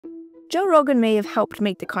Joe Rogan may have helped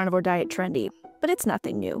make the carnivore diet trendy, but it's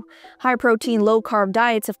nothing new. High-protein, low-carb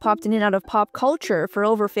diets have popped in and out of pop culture for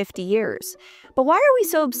over 50 years. But why are we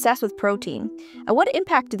so obsessed with protein? And what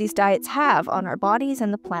impact do these diets have on our bodies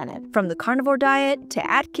and the planet? From the carnivore diet to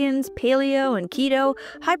Atkins, paleo, and keto,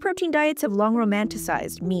 high-protein diets have long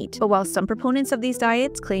romanticized meat. But while some proponents of these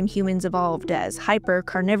diets claim humans evolved as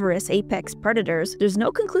hyper-carnivorous apex predators, there's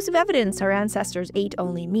no conclusive evidence our ancestors ate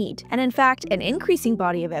only meat. And in fact, an increasing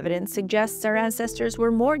body of evidence suggests our ancestors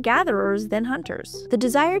were more gatherers than hunters. The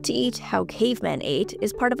desire to eat how cavemen ate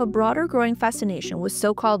is part of a broader growing fascination with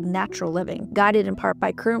so-called natural living, guided in part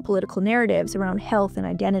by current political narratives around health and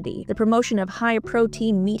identity. The promotion of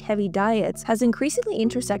high-protein, meat-heavy diets has increasingly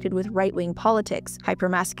intersected with right-wing politics,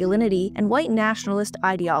 hypermasculinity, and white nationalist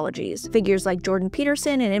ideologies. Figures like Jordan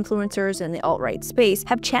Peterson and influencers in the alt-right space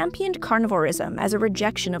have championed carnivorism as a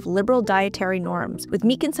rejection of liberal dietary norms, with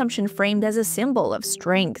meat consumption framed as a symbol of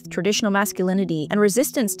strength, traditional masculinity, and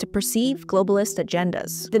resistance to perceived globalist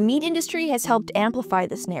agendas. The meat industry has helped amplify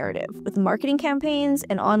this narrative, with marketing campaigns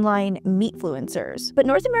and online meatfluencers. But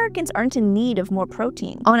North Americans aren't in need of more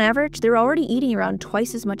protein. On average, they're already eating around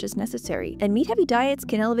twice as much as necessary, and meat-heavy diets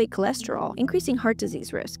can elevate cholesterol, increasing heart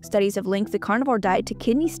disease risk. Studies have linked the carnivore diet to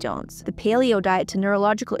kidney stones, the paleo diet to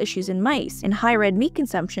neurological issues in mice, and high-red meat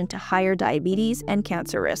consumption to higher diabetes and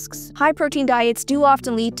cancer risks. High-protein diets do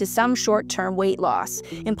often lead to some short-term weight loss,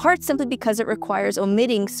 in part simply because it requires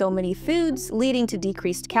omitting so many foods, leading to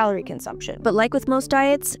decreased calorie consumption. But like with most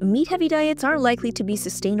diets, meat-heavy diets aren't likely to be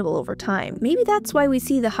sustainable over time. Maybe that's why we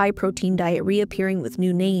see the high-protein diet reappearing with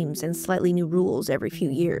new names and slightly new rules every few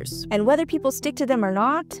years. And whether people stick to them or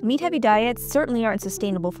not, meat-heavy diets certainly aren't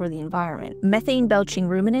sustainable for the environment. Methane-belching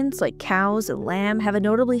ruminants like cows and lamb have a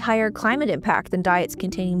notably higher climate impact than diets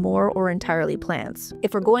containing more or entirely plants.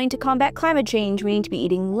 If we're going to combat climate change, we need to be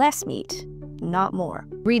eating less meat, not more.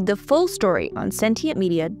 Read the full story on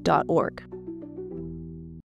sentientmedia.org.